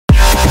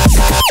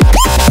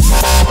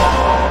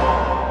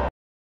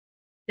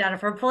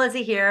Jennifer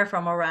Pulizzi here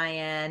from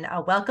Orion.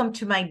 Welcome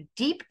to my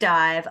deep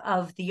dive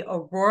of the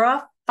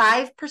Aurora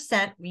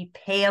 5%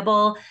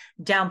 repayable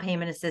down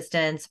payment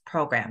assistance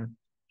program.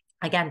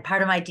 Again,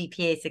 part of my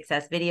DPA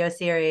success video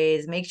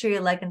series. Make sure you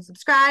like and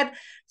subscribe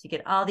so you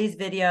get all these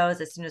videos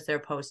as soon as they're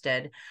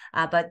posted.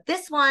 But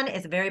this one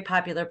is a very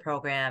popular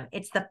program.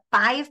 It's the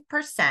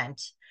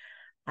 5%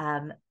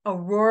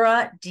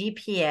 Aurora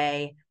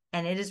DPA,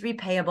 and it is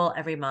repayable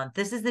every month.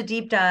 This is the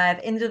deep dive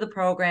into the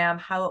program,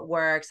 how it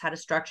works, how to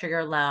structure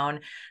your loan.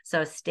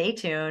 So stay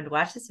tuned,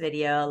 watch this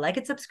video, like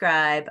and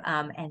subscribe,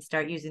 and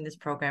start using this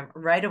program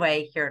right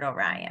away here at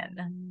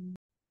Orion.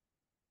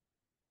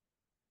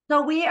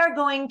 So we are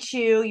going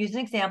to use an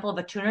example of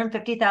a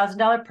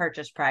 $250,000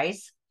 purchase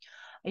price.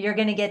 You're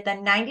going to get the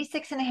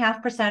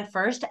 96.5%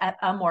 first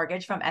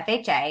mortgage from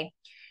FHA.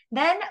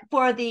 Then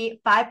for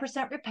the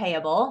 5%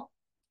 repayable,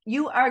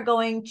 you are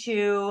going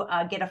to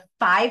get a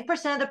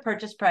 5% of the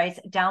purchase price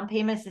down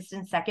payment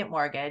assistance second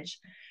mortgage.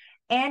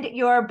 And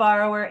your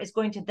borrower is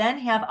going to then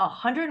have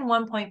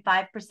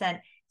 101.5%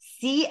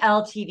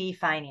 CLTV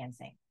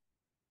financing.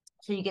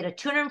 So you get a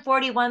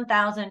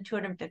 $241,000,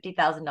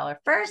 $250,000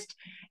 first,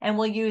 and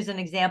we'll use an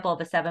example of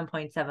a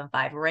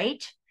 7.75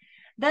 rate.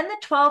 Then the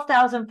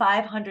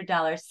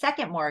 $12,500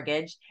 second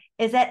mortgage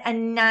is at a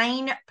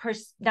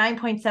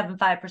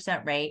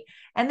 9.75% rate,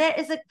 and that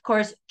is, of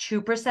course,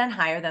 2%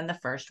 higher than the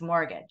first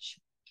mortgage.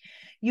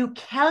 You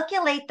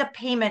calculate the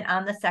payment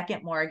on the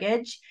second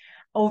mortgage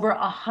over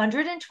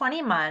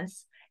 120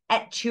 months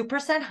at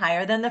 2%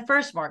 higher than the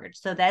first mortgage.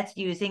 So that's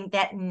using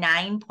that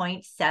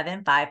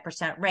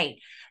 9.75% rate.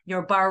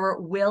 Your borrower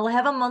will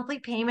have a monthly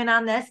payment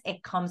on this.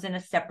 It comes in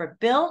a separate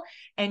bill,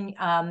 and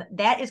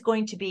that is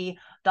going to be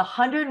the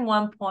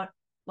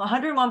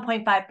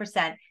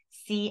 101.5%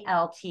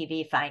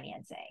 CLTV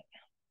financing.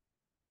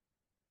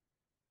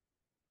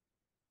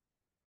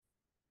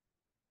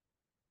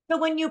 So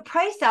when you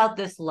price out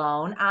this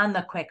loan on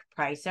the Quick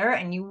Pricer,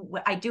 and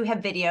I do have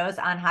videos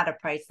on how to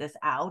price this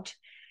out,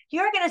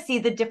 you're going to see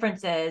the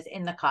differences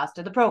in the cost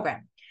of the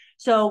program.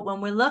 So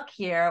when we look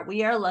here,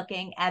 we are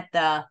looking at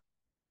the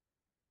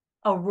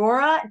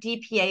Aurora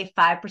DPA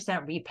 5%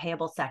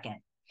 repayable second.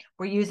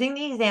 We're using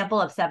the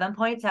example of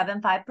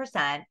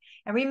 7.75%.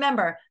 And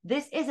remember,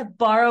 this is a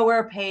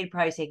borrower paid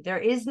pricing. There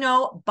is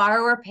no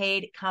borrower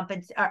paid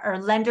or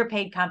lender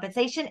paid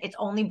compensation. It's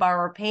only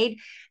borrower paid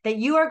that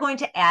you are going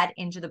to add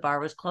into the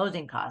borrower's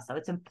closing costs. So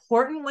it's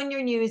important when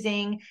you're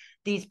using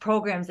these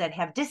programs that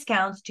have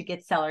discounts to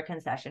get seller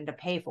concession to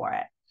pay for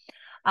it.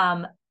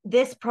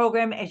 This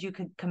program, as you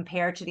could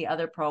compare to the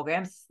other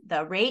programs,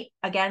 the rate,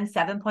 again,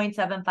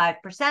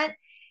 7.75%.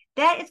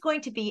 That is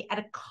going to be at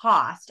a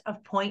cost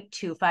of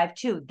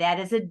 0.252. That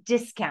is a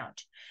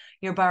discount.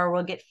 Your borrower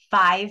will get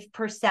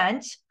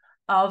 5%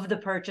 of the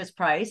purchase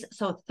price.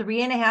 So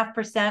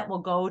 3.5% will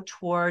go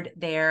toward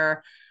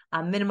their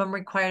minimum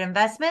required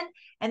investment,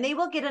 and they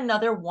will get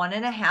another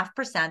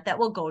 1.5% that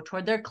will go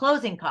toward their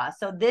closing costs.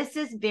 So this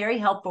is a very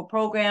helpful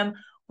program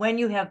when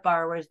you have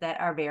borrowers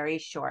that are very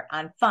short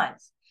on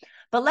funds.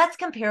 But let's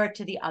compare it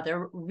to the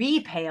other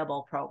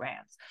repayable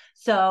programs.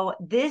 So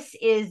this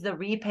is the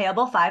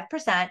repayable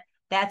 5%.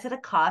 That's at a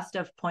cost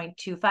of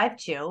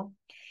 0.252.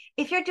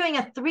 If you're doing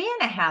a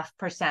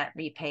 3.5%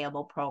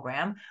 repayable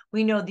program,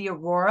 we know the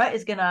Aurora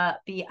is going to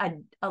be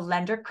a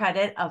lender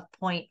credit of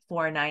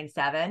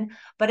 0.497.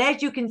 But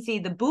as you can see,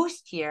 the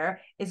boost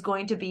here is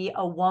going to be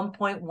a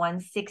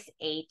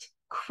 1.168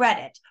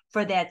 credit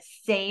for that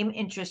same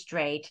interest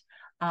rate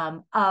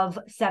of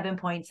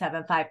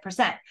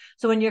 7.75%.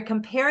 So when you're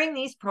comparing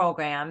these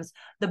programs,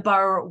 the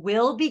borrower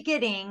will be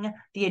getting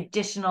the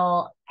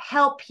additional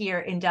help here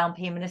in down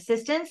payment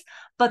assistance,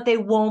 but they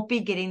won't be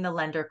getting the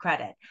lender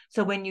credit.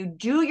 So when you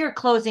do your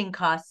closing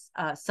costs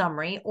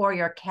summary or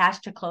your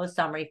cash to close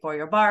summary for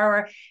your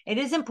borrower, it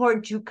is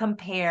important to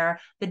compare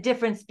the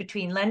difference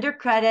between lender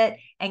credit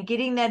and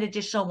getting that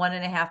additional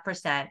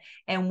 1.5%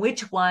 and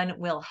which one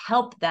will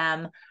help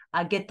them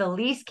get the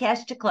least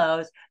cash to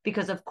close,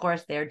 because of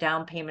course they're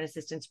down payment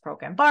assistance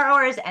program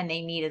borrowers and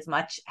they need as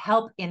much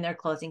help in their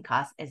closing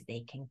costs as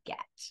they can get.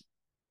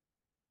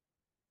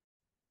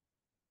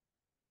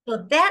 So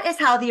that is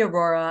how the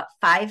Aurora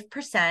 5%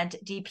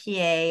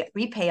 DPA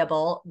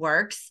repayable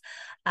works.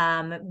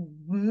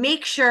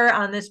 Make sure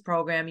on this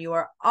program you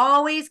are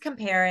always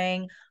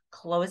comparing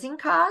closing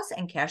costs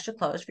and cash to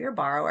close for your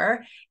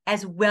borrower,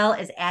 as well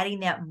as adding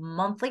that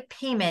monthly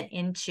payment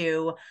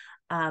into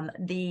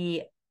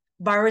the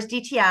borrower's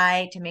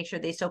DTI to make sure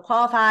they still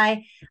qualify.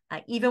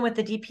 Even with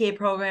the DPA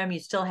program, you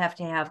still have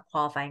to have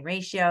qualifying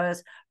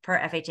ratios per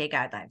FHA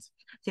guidelines.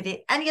 So if you have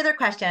any other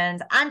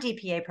questions on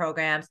DPA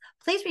programs,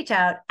 please reach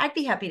out. I'd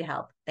be happy to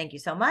help. Thank you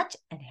so much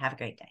and have a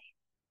great day.